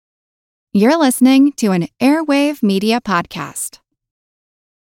You're listening to an Airwave Media Podcast.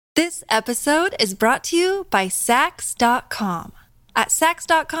 This episode is brought to you by Sax.com. At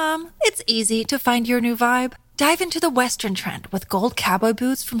Sax.com, it's easy to find your new vibe. Dive into the Western trend with gold cowboy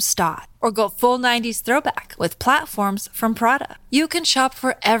boots from Stott, or go full 90s throwback with platforms from Prada. You can shop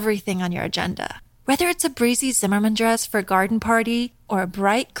for everything on your agenda, whether it's a breezy Zimmermann dress for a garden party or a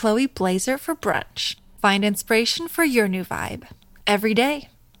bright Chloe blazer for brunch. Find inspiration for your new vibe every day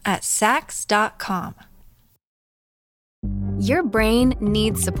at Sax.com. Your brain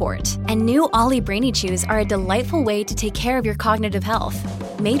needs support, and new Ollie Brainy Chews are a delightful way to take care of your cognitive health.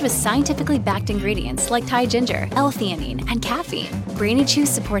 Made with scientifically backed ingredients like Thai ginger, L-theanine, and caffeine, Brainy Chews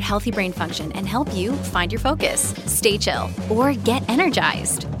support healthy brain function and help you find your focus, stay chill, or get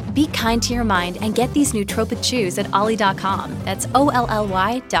energized. Be kind to your mind and get these nootropic chews at ollie.com. That's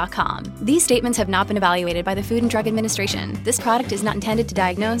OLLY.com. These statements have not been evaluated by the Food and Drug Administration. This product is not intended to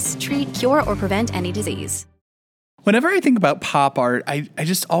diagnose, treat, cure, or prevent any disease. Whenever I think about pop art, I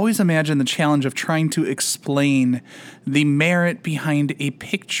just always imagine the challenge of trying to explain the merit behind a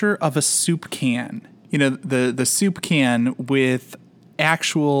picture of a soup can. You know, the soup can with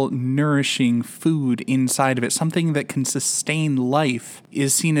actual nourishing food inside of it, something that can sustain life,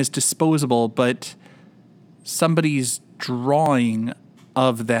 is seen as disposable, but somebody's drawing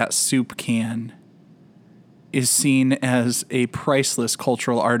of that soup can is seen as a priceless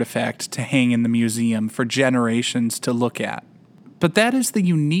cultural artifact to hang in the museum for generations to look at. But that is the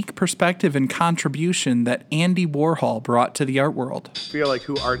unique perspective and contribution that Andy Warhol brought to the art world. I feel like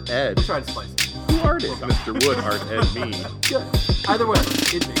who art ed? We'll try to spice it. Who art ed? Mr. Wood art ed me. Good. Either way,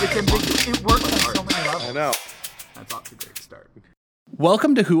 it's ambiguous. It works on so many levels. I know. That's off to a great start.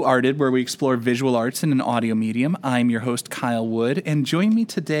 Welcome to Who Arted, where we explore visual arts in an audio medium. I'm your host, Kyle Wood, and joining me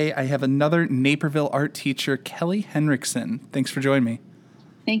today, I have another Naperville art teacher, Kelly Henriksen. Thanks for joining me.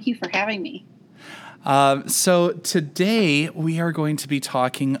 Thank you for having me. So today, we are going to be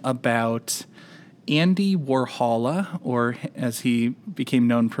talking about Andy Warhol, or as he became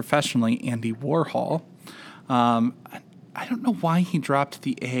known professionally, Andy Warhol. I don't know why he dropped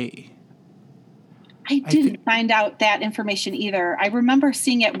the A. I didn't find out that information either. I remember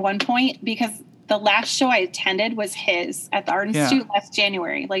seeing it at one point because the last show I attended was his at the Art Institute last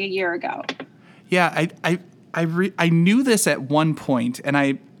January, like a year ago. Yeah, I knew this at one point, and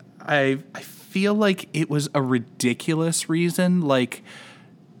I feel like it was a ridiculous reason. Like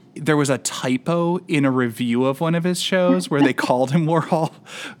there was a typo in a review of one of his shows where they called him Warhol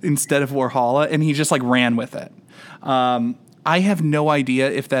instead of Warhola, and he just like ran with it. I have no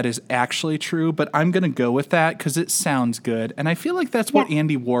idea if that is actually true, but I'm going to go with that because it sounds good. And I feel like that's what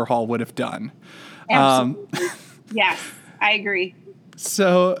Andy Warhol would have done. Absolutely. Yes, I agree.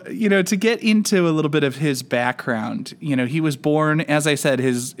 So, to get into a little bit of his background, he was born, as I said,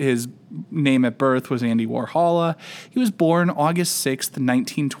 his name at birth was Andy Warhol. He was born August 6th,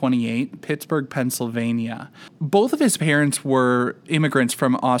 1928, Pittsburgh, Pennsylvania. Both of his parents were immigrants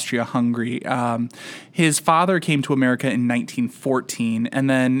from Austria-Hungary. His father came to America in 1914, and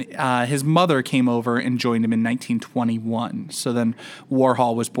then his mother came over and joined him in 1921. So then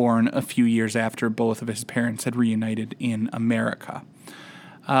Warhol was born a few years after both of his parents had reunited in America.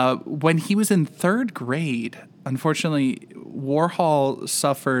 When he was in third grade, unfortunately, Warhol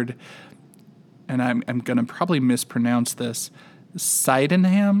suffered, and I'm going to probably mispronounce this,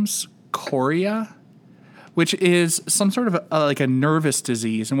 Sydenham's chorea, which is some sort of like a nervous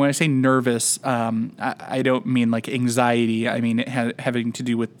disease. And when I say nervous, I don't mean like anxiety. I mean it having to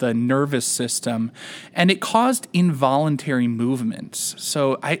do with the nervous system. And it caused involuntary movements.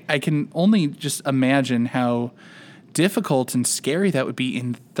 So I can only just imagine how difficult and scary that would be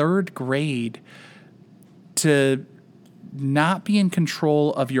in third grade to not be in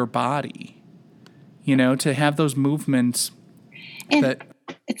control of your body, to have those movements. And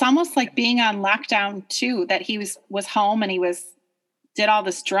it's almost like being on lockdown too, that he was home and he did all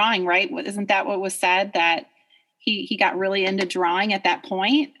this drawing, right? Isn't that what was said, that he got really into drawing at that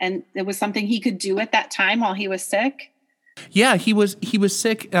point, and it was something he could do at that time while he was sick? Yeah, he was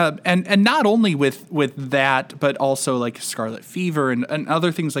sick, and not only with that, but also like scarlet fever and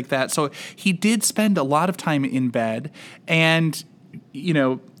other things like that. So he did spend a lot of time in bed, and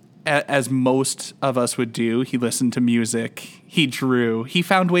as most of us would do, he listened to music, he drew, he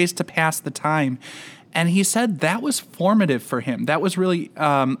found ways to pass the time, and he said that was formative for him. That was really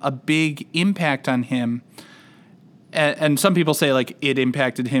a big impact on him. And some people say like it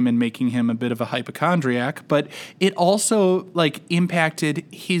impacted him in making him a bit of a hypochondriac, but it also like impacted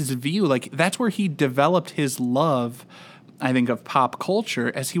his view. Like that's where he developed his love I think, of pop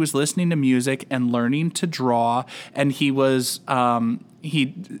culture as he was listening to music and learning to draw. And he was,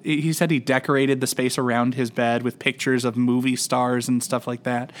 he said he decorated the space around his bed with pictures of movie stars and stuff like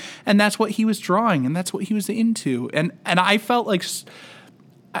that. And that's what he was drawing, and that's what he was into. And I felt like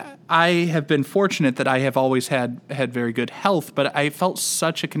I have been fortunate that I have always had very good health, but I felt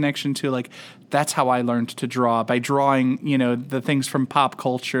such a connection to, like, that's how I learned to draw, by drawing, the things from pop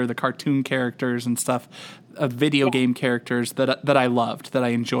culture, the cartoon characters and stuff, video game characters that I loved, that I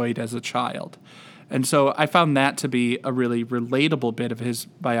enjoyed as a child. And so I found that to be a really relatable bit of his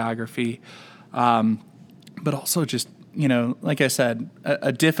biography. But also just, like I said,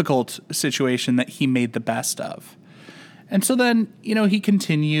 a difficult situation that he made the best of. And so then, he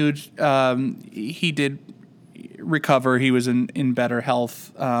continued. He did recover. He was in better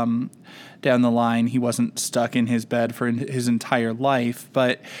health down the line. He wasn't stuck in his bed for his entire life.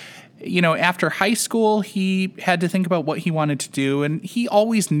 But, after high school, he had to think about what he wanted to do. And he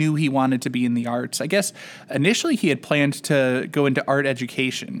always knew he wanted to be in the arts. I guess initially he had planned to go into art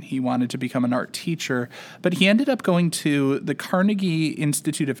education. He wanted to become an art teacher. But he ended up going to the Carnegie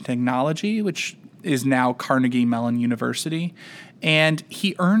Institute of Technology, which is now Carnegie Mellon University, and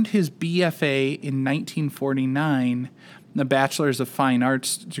he earned his BFA in 1949, the Bachelor's of Fine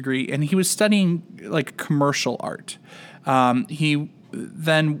Arts degree, and he was studying like commercial art. He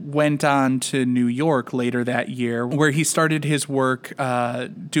then went on to New York later that year, where he started his work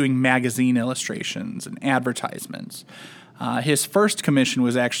doing magazine illustrations and advertisements. His first commission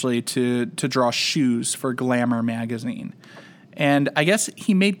was actually to draw shoes for Glamour magazine. And I guess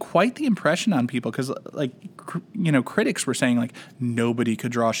he made quite the impression on people because, critics were saying, like, nobody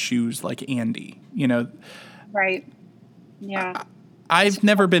could draw shoes like Andy, Right. Yeah. I've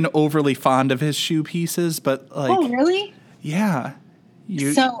never been overly fond of his shoe pieces, but, like... Oh, really? Yeah.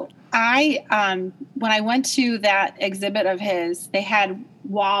 So when I went to that exhibit of his, they had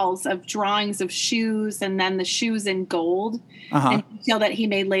walls of drawings of shoes and then the shoes in gold and detail that he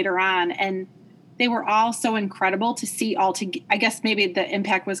made later on. And they were all so incredible to see all together. I guess maybe the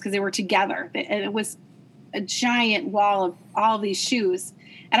impact was because they were together. And it was a giant wall of all of these shoes.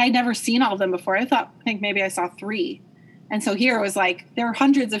 And I'd never seen all of them before. I think maybe I saw 3. And so here it was like, there are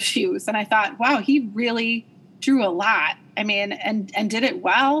hundreds of shoes. And I thought, wow, he really drew a lot. I mean, and did it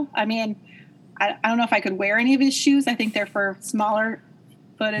well. I mean, I don't know if I could wear any of his shoes. I think they're for smaller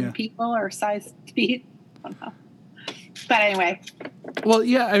footed people or size feet. I don't know. But anyway. Well,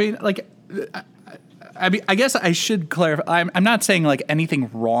 yeah, I mean, like... I guess I should clarify. I'm not saying like anything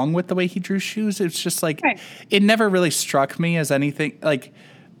wrong with the way he drew shoes. It's just like It never really struck me as anything. Like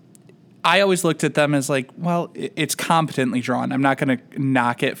I always looked at them as like, well, it's competently drawn. I'm not going to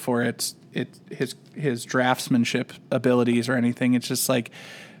knock it for his draftsmanship abilities or anything. It's just like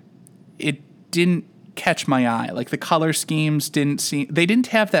it didn't catch my eye. Like the color schemes they didn't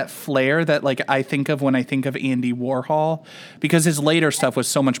have that flair that like I think of when I think of Andy Warhol, because his later stuff was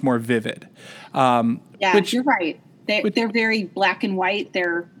so much more vivid. You're right. They're very black and white.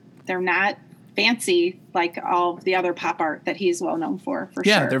 They're not fancy like all the other pop art that he's well known for sure.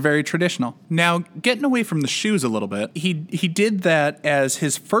 Yeah, they're very traditional. Now, getting away from the shoes a little bit, he did that as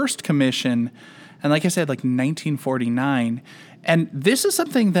his first commission, and like I said, like 1949. And this is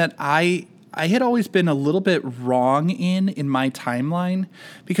something that I had always been a little bit wrong in my timeline,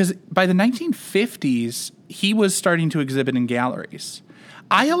 because by the 1950s, he was starting to exhibit in galleries.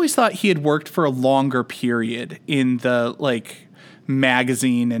 I always thought he had worked for a longer period in the like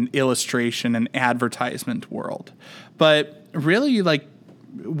magazine and illustration and advertisement world. But really, like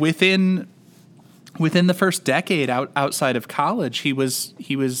within the first decade outside of college, he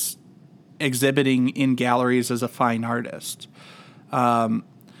was exhibiting in galleries as a fine artist.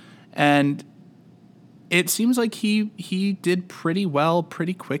 And it seems like he did pretty well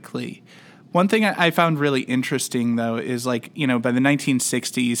pretty quickly. One thing I found really interesting, though, is like, by the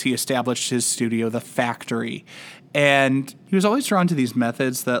 1960s, he established his studio, The Factory. And he was always drawn to these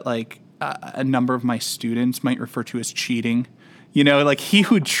methods that like a number of my students might refer to as cheating. Like he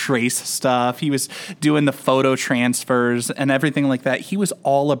would trace stuff. He was doing the photo transfers and everything like that. He was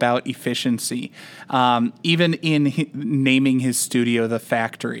all about efficiency. Even in naming his studio The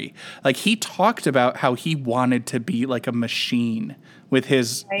Factory, like he talked about how he wanted to be like a machine with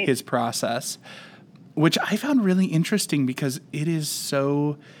his process, which I found really interesting because it is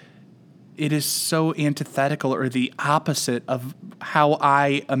so antithetical, or the opposite of how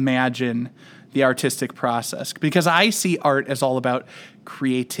I imagine the artistic process, because I see art as all about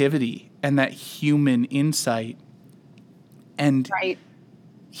creativity and that human insight. And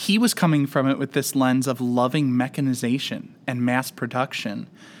he was coming from it with this lens of loving mechanization and mass production.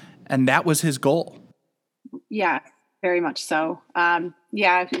 And that was his goal. Yeah. very much so.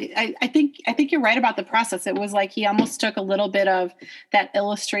 Yeah, I think you're right about the process. It was like he almost took a little bit of that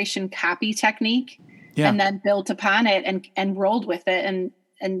illustration copy technique and then built upon it and rolled with it.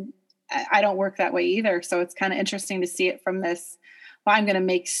 And I don't work that way either. So it's kind of interesting to see it from this. Well, I'm going to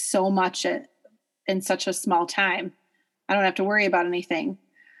make so much in such a small time. I don't have to worry about anything.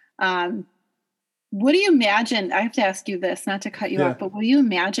 What do you imagine? I have to ask you this, not to cut you off, but what do you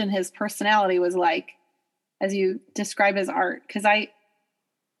imagine his personality was like as you describe his art? Because I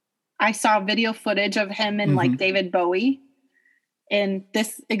saw video footage of him and like David Bowie in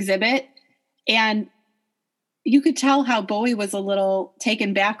this exhibit, and you could tell how Bowie was a little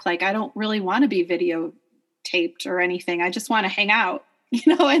taken back. Like, I don't really want to be videotaped or anything. I just want to hang out,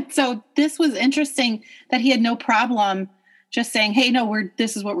 And so this was interesting that he had no problem just saying, "Hey, no,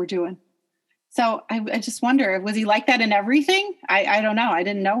 this is what we're doing." So I just wonder, was he like that in everything? I don't know. I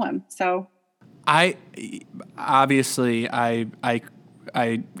didn't know him. So I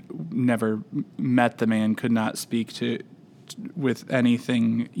never met the man, could not speak to with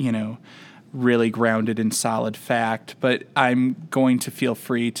anything, really grounded in solid fact, but I'm going to feel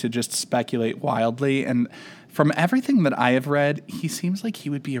free to just speculate wildly. And from everything that I have read, he seems like he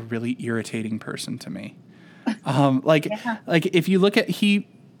would be a really irritating person to me. Like if you look at,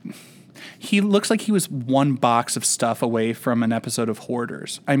 he looks like he was one box of stuff away from an episode of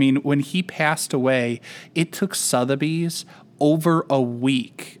Hoarders. I mean, when he passed away, it took Sotheby's over a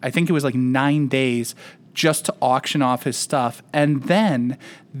week. I think it was like 9 days just to auction off his stuff. And then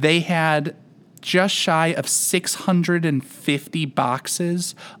they had just shy of 650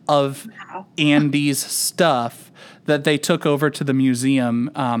 boxes of Andy's stuff that they took over to the museum,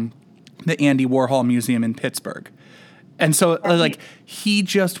 the Andy Warhol Museum in Pittsburgh. And so, like, he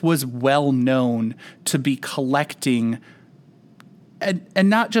just was well known to be collecting, and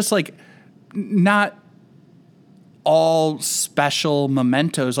not just like, not all special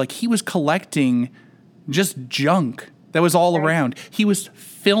mementos. Like, he was collecting just junk that was all around. He was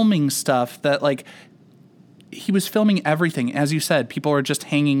filming stuff that, like, he was filming everything. As you said, people are just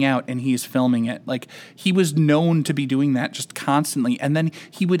hanging out and he's filming it. Like, he was known to be doing that just constantly. And then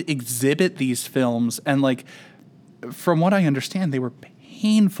he would exhibit these films, and, like, from what I understand, they were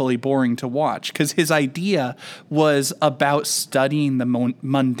painfully boring to watch because his idea was about studying the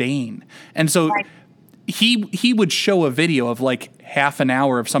mundane. And so he would show a video of like half an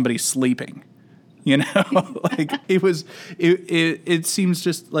hour of somebody sleeping, like it seems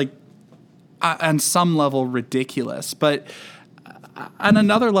just like on some level ridiculous, but on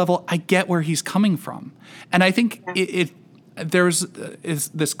another level, I get where he's coming from. And I think there's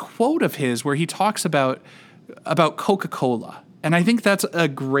this quote of his where he talks about Coca-Cola. And I think that's a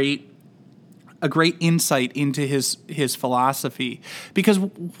great insight into his philosophy, because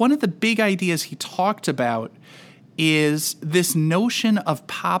one of the big ideas he talked about is this notion of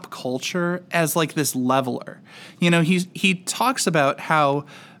pop culture as like this leveler. He talks about how,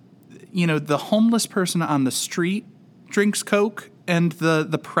 the homeless person on the street drinks Coke and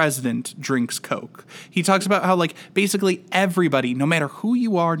the president drinks Coke. He talks about how, like, basically everybody, no matter who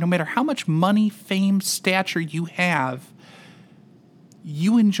you are, no matter how much money, fame, stature you have,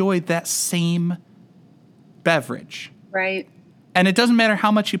 you enjoy that same beverage. Right. And it doesn't matter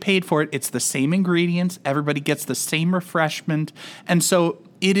how much you paid for it. It's the same ingredients. Everybody gets the same refreshment. And so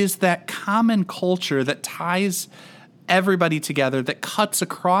it is that common culture that ties everybody together, that cuts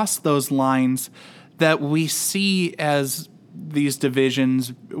across those lines that we see as these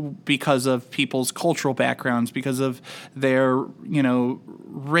divisions because of people's cultural backgrounds, because of their,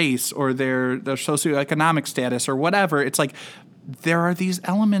 race or their socioeconomic status or whatever. It's like there are these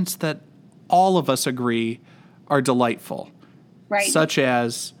elements that all of us agree are delightful, right? Such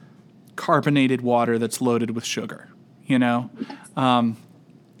as carbonated water that's loaded with sugar. We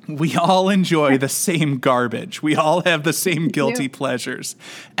all enjoy the same garbage. We all have the same guilty pleasures,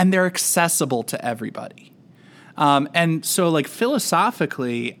 and they're accessible to everybody. And so, like,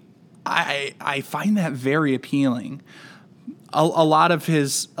 philosophically, I find that very appealing. A lot of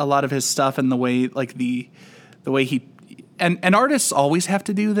his stuff and the way, like, the way he and artists always have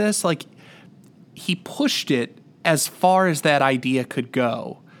to do this. Like, he pushed it as far as that idea could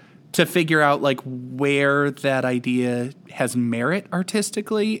go to figure out, like, where that idea has merit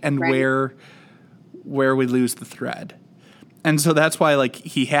artistically and where we lose the thread. And so that's why, like,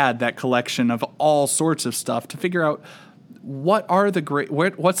 he had that collection of all sorts of stuff to figure out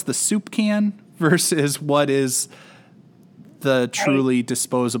what's the soup can versus what is the truly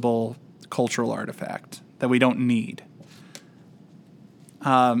disposable cultural artifact that we don't need.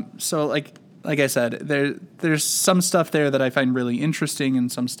 So like I said, there's some stuff there that I find really interesting,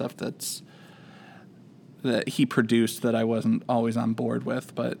 and some stuff that's that he produced that I wasn't always on board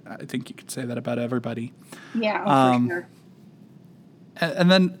with, but I think you could say that about everybody. Yeah, for sure.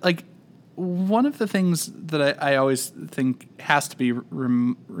 And then, like, one of the things that I always think has to be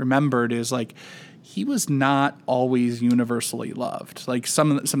remembered is, like, he was not always universally loved. Like,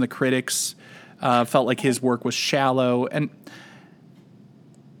 some of the critics felt like his work was shallow, and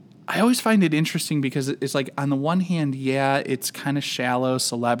I always find it interesting because it's like, on the one hand, yeah, it's kind of shallow,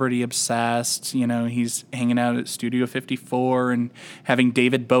 celebrity obsessed. You know, he's hanging out at Studio 54 and having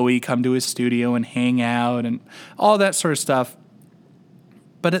David Bowie come to his studio and hang out and all that sort of stuff.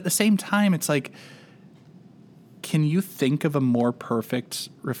 But at the same time, it's like, can you think of a more perfect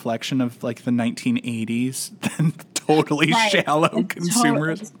reflection of, like, the 1980s than totally shallow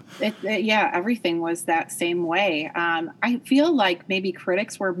consumerism? Yeah, everything was that same way. I feel like maybe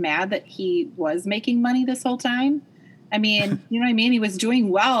critics were mad that he was making money this whole time. I mean, you know what I mean? He was doing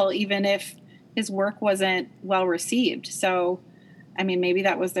well, even if his work wasn't well received. So, I mean, maybe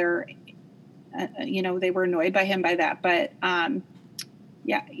that was their, they were annoyed by him by that. But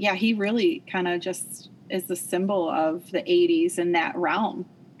yeah, he really kind of just is the symbol of the 80s in that realm,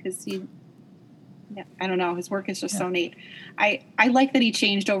 because I don't know. His work is just so neat. I like that he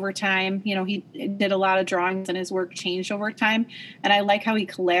changed over time. You know, he did a lot of drawings and his work changed over time. And I like how he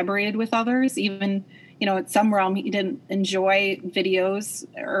collaborated with others, even, you know, at some realm he didn't enjoy videos,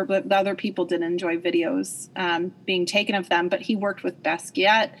 or the other people didn't enjoy videos being taken of them, but he worked with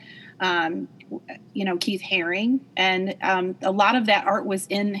Basquiat, Keith Haring. And a lot of that art was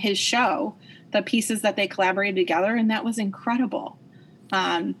in his show, the pieces that they collaborated together. And that was incredible.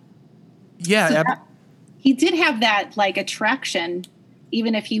 He did have that, like, attraction,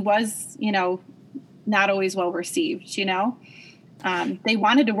 even if he was, you know, not always well received, you know. They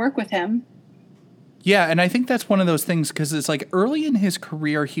wanted to work with him. Yeah, and I think that's one of those things, because it's like early in his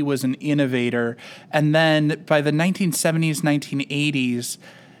career he was an innovator, and then by the 1970s, 1980s,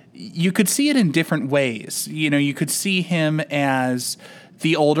 you could see it in different ways. You know, you could see him as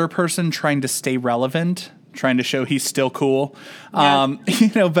the older person trying to stay relevant, trying to show he's still cool. Yeah.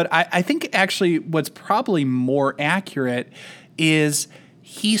 But I think actually what's probably more accurate is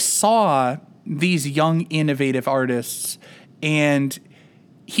he saw these young, innovative artists, and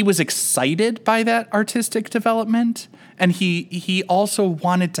he was excited by that artistic development, and he also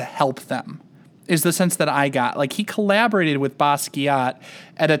wanted to help them, is the sense that I got. Like, he collaborated with Basquiat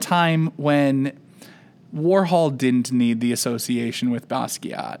at a time when Warhol didn't need the association with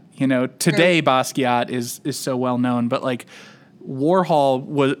Basquiat. You know, today Basquiat is so well known, but, like,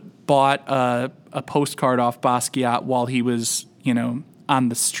 Warhol bought a postcard off Basquiat while he was, you know, on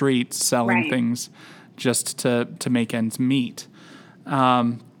the street selling things just to make ends meet.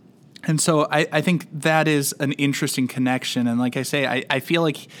 And so I think that is an interesting connection. And like I say, I feel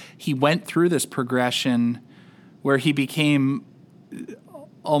like he went through this progression where he became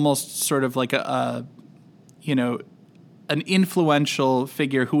almost sort of like an influential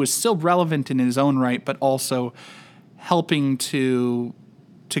figure who was still relevant in his own right, but also helping to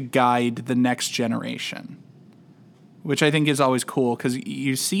guide the next generation, which I think is always cool, because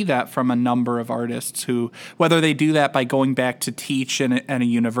you see that from a number of artists who, whether they do that by going back to teach in a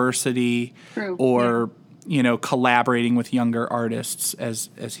university or collaborating with younger artists as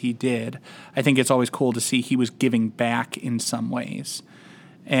he did, I think it's always cool to see he was giving back in some ways.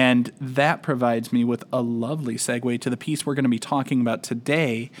 And that provides me with a lovely segue to the piece we're going to be talking about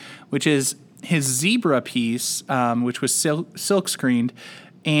today, which is his Zebra piece, which was silk screened.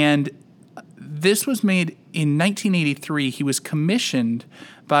 And this was made in 1983. He was commissioned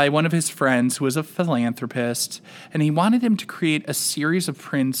by one of his friends who was a philanthropist, and he wanted him to create a series of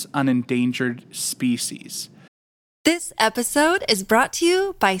prints on endangered species. This episode is brought to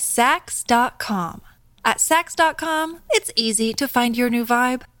you by Sax.com. At Sax.com, it's easy to find your new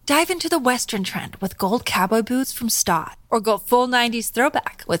vibe. Dive into the Western trend with gold cowboy boots from Stott, or go full 90s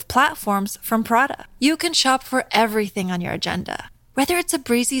throwback with platforms from Prada. You can shop for everything on your agenda, whether it's a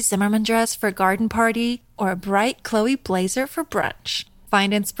breezy Zimmermann dress for a garden party or a bright Chloe blazer for brunch.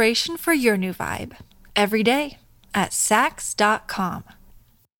 Find inspiration for your new vibe every day at Sax.com.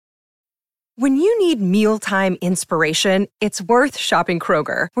 When you need mealtime inspiration, it's worth shopping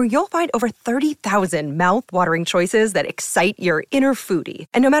Kroger, where you'll find over 30,000 mouth-watering choices that excite your inner foodie.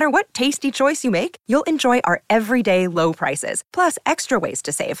 And no matter what tasty choice you make, you'll enjoy our everyday low prices, plus extra ways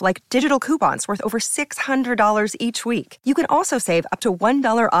to save, like digital coupons worth over $600 each week. You can also save up to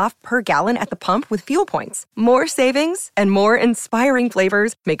 $1 off per gallon at the pump with fuel points. More savings and more inspiring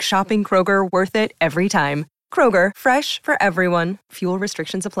flavors make shopping Kroger worth it every time. Kroger, fresh for everyone. Fuel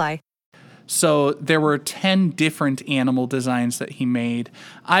restrictions apply. So there were 10 different animal designs that he made.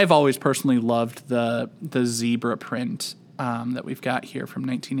 I've always personally loved the zebra print that we've got here from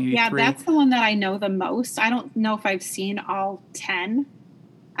 1983. Yeah, that's the one that I know the most. I don't know if I've seen all 10.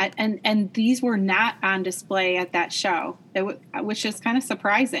 And these were not on display at that show, which is kind of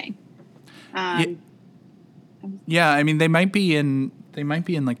surprising. Yeah, I mean they might be in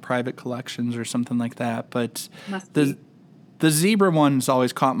like private collections or something like that, but the zebra one's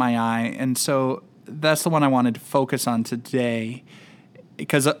always caught my eye, and so that's the one I wanted to focus on today,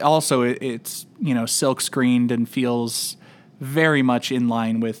 because also it's silk screened and feels very much in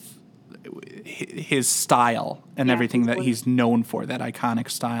line with his style and everything that he's known for, that iconic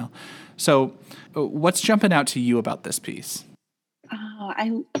style. So what's jumping out to you about this piece?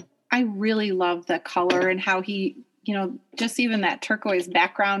 I really love the color and how he, just even that turquoise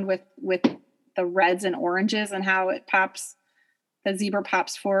background with the reds and oranges and how it pops, the zebra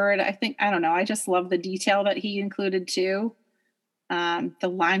pops forward. I just love the detail that he included too. The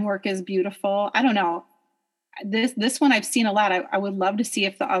line work is beautiful. I don't know. This one I've seen a lot. I would love to see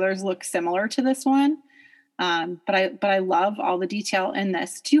if the others look similar to this one. But I love all the detail in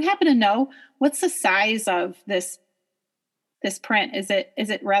this. Do you happen to know what's the size of this print? Is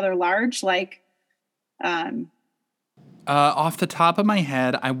it rather large? Off the top of my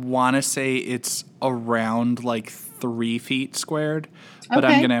head, I want to say it's around like 3 feet squared, but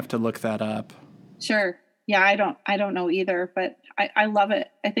I'm gonna have to look that up. Sure. Yeah, I don't know either, but I love it.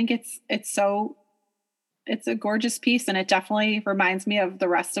 I think it's a gorgeous piece, and it definitely reminds me of the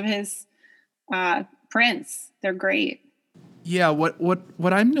rest of his prints. They're great. Yeah,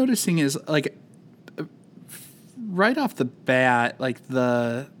 what I'm noticing is like right off the bat, like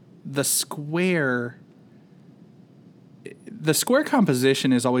the square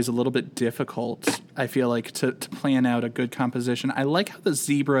composition is always a little bit difficult, I feel like, to plan out a good composition. I like how the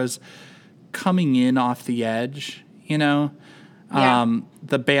zebra's coming in off the edge,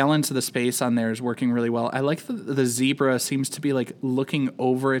 the balance of the space on there is working really well. I like the zebra seems to be like looking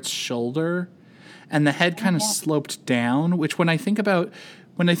over its shoulder, and the head kind of sloped down, which when I think about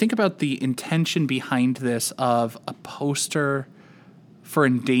the intention behind this of a poster for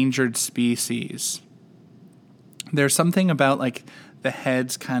endangered species, there's something about like the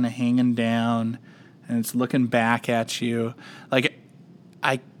head's kind of hanging down and it's looking back at you. Like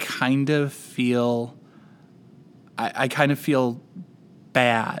I kind of feel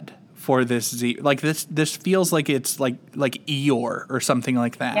bad for this like this feels like it's like Eeyore or something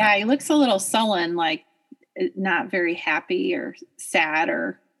like that. Yeah, he looks a little sullen, like not very happy or sad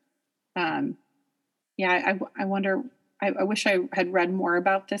or I wonder. I wish I had read more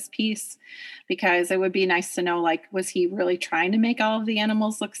about this piece, because it would be nice to know, like, was he really trying to make all of the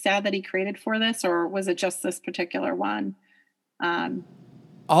animals look sad that he created for this, or was it just this particular one?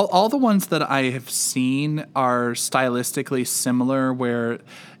 All the ones that I have seen are stylistically similar, where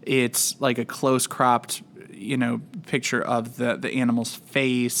it's like a close cropped, picture of the animal's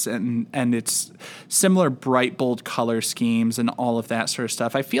face, and it's similar bright, bold color schemes and all of that sort of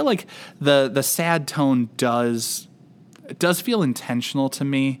stuff. I feel like the sad tone does feel intentional to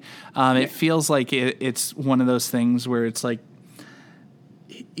me. It feels like it's one of those things where it's like,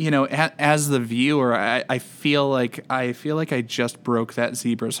 as the viewer, I feel like I just broke that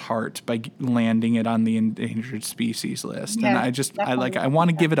zebra's heart by landing it on the endangered species list. Yeah, and I want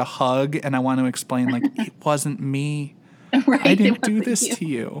to give it a hug, and I want to explain, like, it wasn't me. Right, I didn't do this to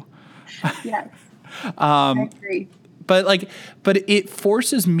you. Yes. I agree. But it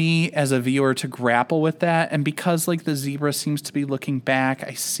forces me as a viewer to grapple with that. And because like the zebra seems to be looking back,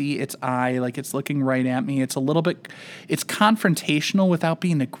 I see its eye, like it's looking right at me. It's it's confrontational without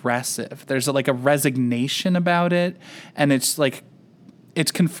being aggressive. There's a resignation about it. And it's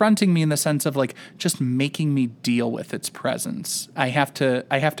confronting me in the sense of like just making me deal with its presence. I have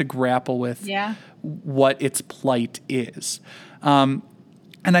to grapple with what its plight is.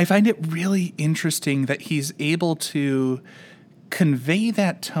 And I find it really interesting that he's able to convey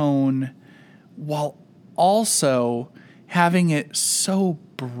that tone while also having it so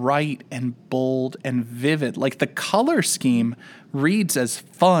bright and bold and vivid. Like the color scheme reads as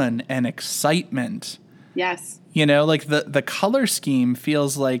fun and excitement. Yes. Like the color scheme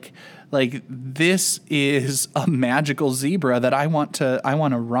feels like this is a magical zebra that I want to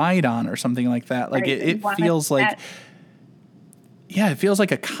ride on or something like that. Like it feels like... Yeah, it feels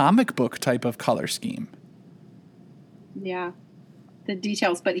like a comic book type of color scheme. Yeah, the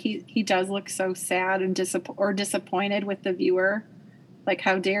details, but he does look so sad and disappointed with the viewer. Like,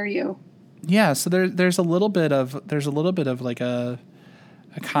 how dare you? Yeah, so there's a little bit of like a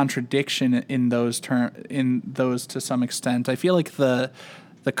contradiction in those to some extent. I feel like the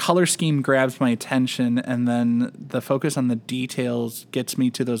the color scheme grabs my attention, and then the focus on the details gets me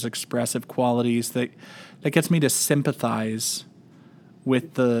to those expressive qualities that gets me to sympathize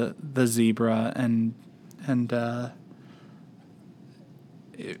with the zebra, and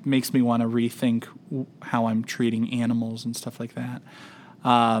it makes me want to rethink how I'm treating animals and stuff like that.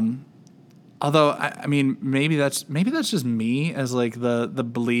 Although I mean, maybe that's just me as like the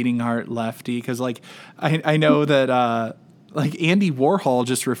bleeding heart lefty, because like I know that like Andy Warhol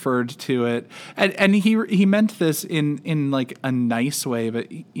just referred to it, and he meant this in like a nice way,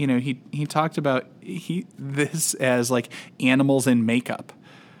 but you know he talked about this as like animals in makeup,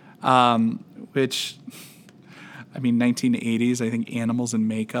 which. I mean, 1980s, I think animals in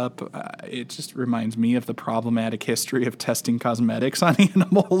makeup, it just reminds me of the problematic history of testing cosmetics on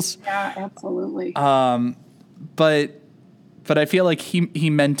animals. Yeah, absolutely. But I feel like he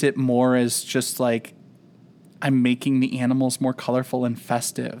meant it more as just like, I'm making the animals more colorful and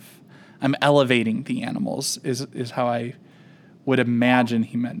festive. I'm elevating the animals is how I would imagine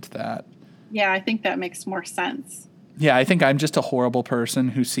he meant that. Yeah, I think that makes more sense. Yeah, I think I'm just a horrible person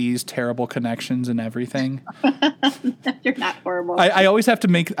who sees terrible connections in everything. You're not horrible. I always have to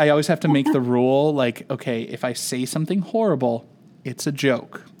make the rule, like, okay, if I say something horrible, it's a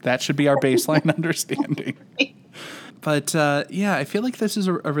joke. That should be our baseline understanding. But yeah, I feel like this is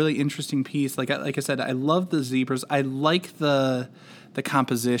a really interesting piece. Like I said, I love the zebras. I like the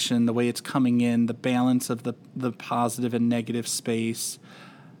composition, the way it's coming in, the balance of the positive and negative space.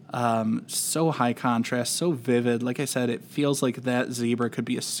 So high contrast, so vivid. Like I said, it feels like that zebra could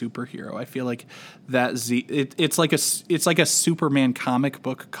be a superhero. I feel like that it's like a Superman comic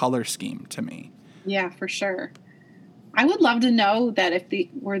book color scheme to me. Yeah, for sure. I would love to know that if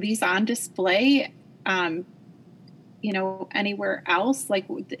were these on display, you know, anywhere else, like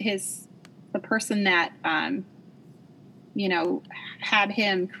the person that you know, had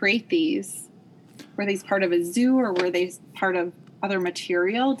him create these, were these part of a zoo or were they part of other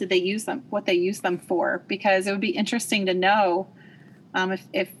material? Did they use them, what they use them for? Because it would be interesting to know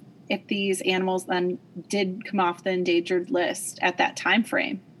if these animals then did come off the endangered list at that time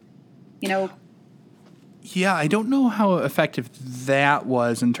frame, you know. Yeah, I don't know how effective that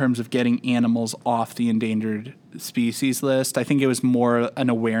was in terms of getting animals off the endangered species list. I think it was more an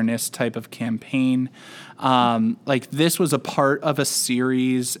awareness type of campaign. Like this was a part of a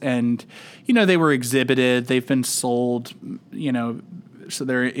series, and you know, they were exhibited, they've been sold, you know, so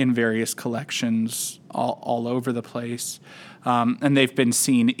they're in various collections all over the place, and they've been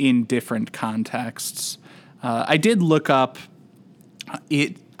seen in different contexts. I did look up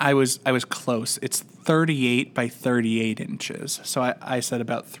it. I was close. It's 38 by 38 inches. So I said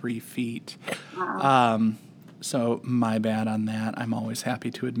about 3 feet. Wow. So my bad on that. I'm always happy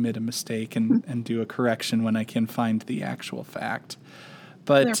to admit a mistake and do a correction when I can find the actual fact.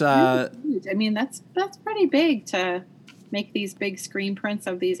 But I mean, that's pretty big to make these big screen prints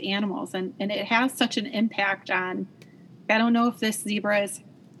of these animals, and it has such an impact on. I don't know if this zebra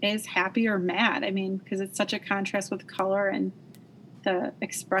is happy or mad. I mean, because it's such a contrast with color and the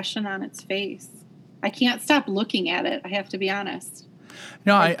expression on its face. I can't stop looking at it. I have to be honest.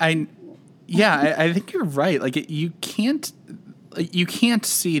 No, I think you're right. Like you can't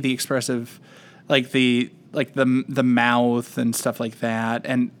see the expressive, like the mouth and stuff like that.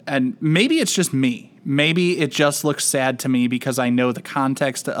 And maybe it's just me. Maybe it just looks sad to me because I know the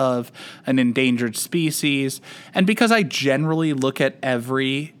context of an endangered species, and because I generally look at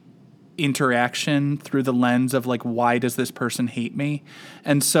every interaction through the lens of like, why does this person hate me?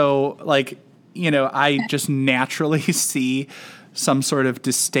 And so like, you know, I just naturally see some sort of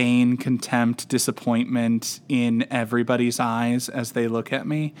disdain, contempt, disappointment in everybody's eyes as they look at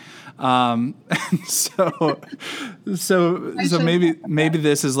me. So maybe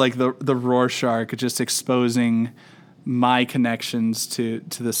this is like the Rorschach just exposing my connections to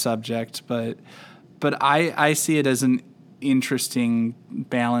the subject, but I see it as an interesting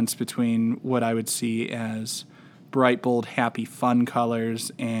balance between what I would see as bright, bold, happy, fun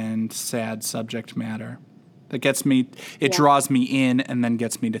colors and sad subject matter. That gets me, it draws me in and then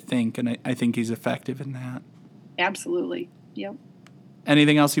gets me to think, and I think he's effective in that. Absolutely. Yep.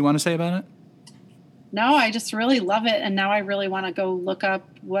 Anything else you want to say about it? No, I just really love it, and now I really want to go look up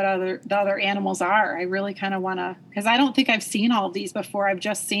what the other animals are. I really kind of want to, because I don't think I've seen all of these before. I've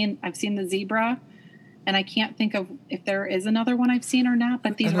seen the zebra, and I can't think of if there is another one I've seen or not.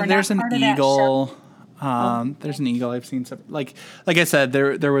 But these were not part of that show. There's an eagle I've seen. Like I said,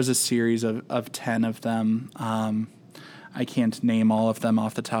 there was a series of 10 of them. I can't name all of them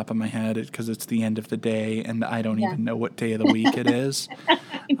off the top of my head because it's the end of the day, and I don't even know what day of the week it is.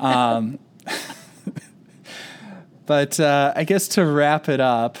 But I guess to wrap it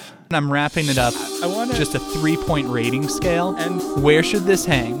up, I'm wrapping it up. I want just a 3-point rating scale. And where should this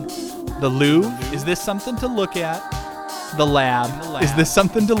hang? The Louvre? Is this something to look at? The lab? Is this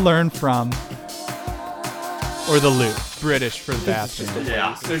something to learn from? Or the Louvre? British for the bathroom.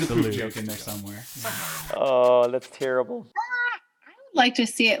 Yeah. There's a poop joke in there somewhere. Oh, that's terrible. I would like to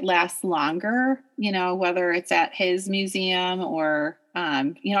see it last longer, whether it's at his museum or,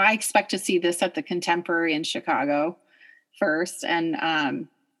 I expect to see this at the Contemporary in Chicago first. And I'm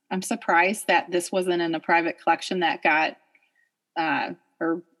surprised that this wasn't in a private collection that got,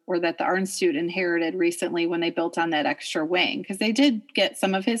 or that the Art Institute inherited recently when they built on that extra wing, because they did get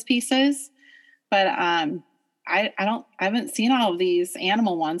some of his pieces, but I haven't seen all of these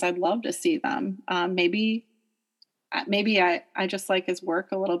animal ones. I'd love to see them. Maybe I just like his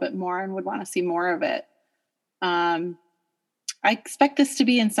work a little bit more and would want to see more of it. I expect this to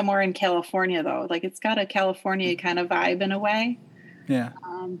be in somewhere in California though. Like it's got a California kind of vibe in a way. Yeah.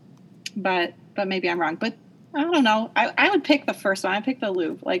 But maybe I'm wrong, but I don't know. I would pick the first one. I pick the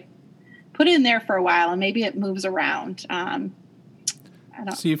Louvre, like put it in there for a while and maybe it moves around.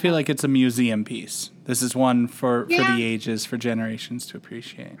 So you feel like it's a museum piece. This is one for the ages, for generations to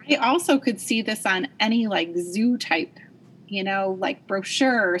appreciate. I also could see this on any like zoo type, like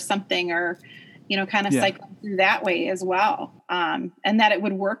brochure or something, or, kind of cycling through that way as well. And that it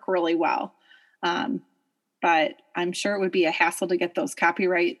would work really well. But I'm sure it would be a hassle to get those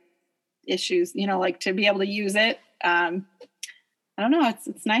copyright issues, like to be able to use it. I don't know.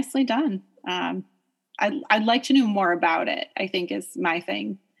 It's nicely done. I'd like to know more about it, I think is my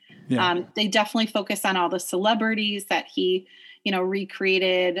thing. Yeah. They definitely focus on all the celebrities that he,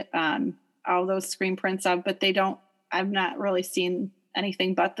 recreated all those screen prints of, but I've not really seen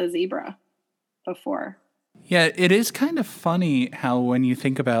anything but the zebra before. Yeah, it is kind of funny how when you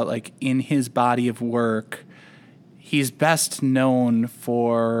think about like in his body of work, he's best known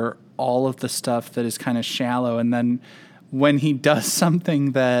for all of the stuff that is kind of shallow. And then when he does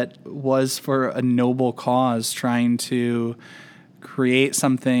something that was for a noble cause, trying to create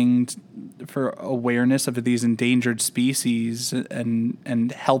something for awareness of these endangered species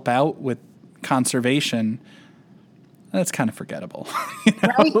and help out with conservation, that's kind of forgettable.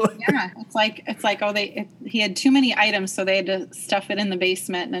 Right? Yeah. It's like, he had too many items, so they had to stuff it in the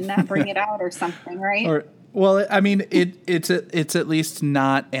basement and not bring it out or something, right? Well, I mean, it's at least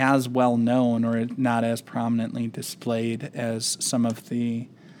not as well known or not as prominently displayed as some of the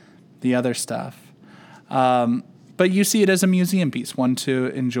other stuff. But you see it as a museum piece, one to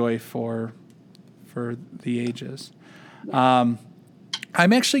enjoy for the ages. I'm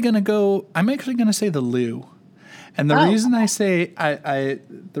actually gonna say the Lou. And the reason I say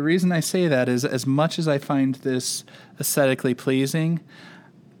that is, as much as I find this aesthetically pleasing,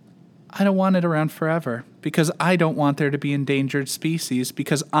 I don't want it around forever, because I don't want there to be endangered species,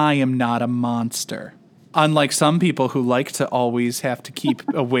 because I am not a monster. Unlike some people who like to always have to keep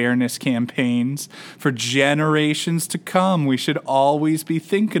awareness campaigns for generations to come, we should always be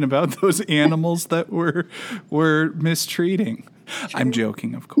thinking about those animals that we're mistreating. True. I'm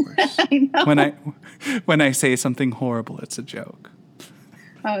joking, of course. I know. When I say something horrible, it's a joke.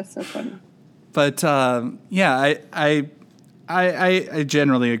 Oh, it's so funny. But I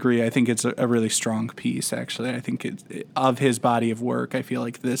generally agree. I think it's a really strong piece, actually. I think of his body of work, I feel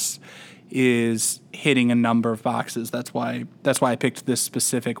like this is hitting a number of boxes. That's why I picked this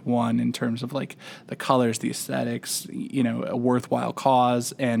specific one in terms of like the colors, the aesthetics, a worthwhile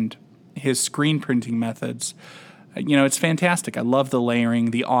cause, and his screen printing methods. It's fantastic. I love the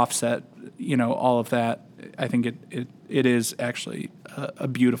layering, the offset, all of that. I think it is actually a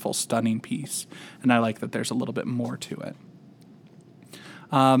beautiful, stunning piece, and I like that there's a little bit more to it.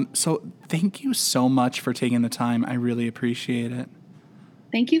 So thank you so much for taking the time. I really appreciate it.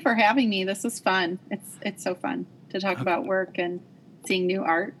 Thank you for having me. This is fun. It's so fun to talk about work and seeing new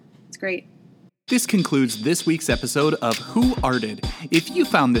art. It's great. This concludes this week's episode of Who Arted. If you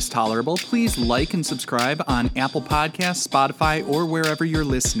found this tolerable, please like and subscribe on Apple Podcasts, Spotify, or wherever you're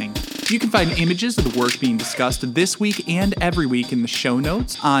listening. You can find images of the work being discussed this week and every week in the show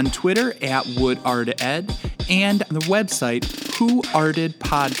notes, on Twitter @WoodArtEd, and on the website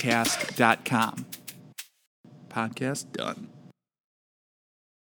whoartedpodcast.com. Podcast done.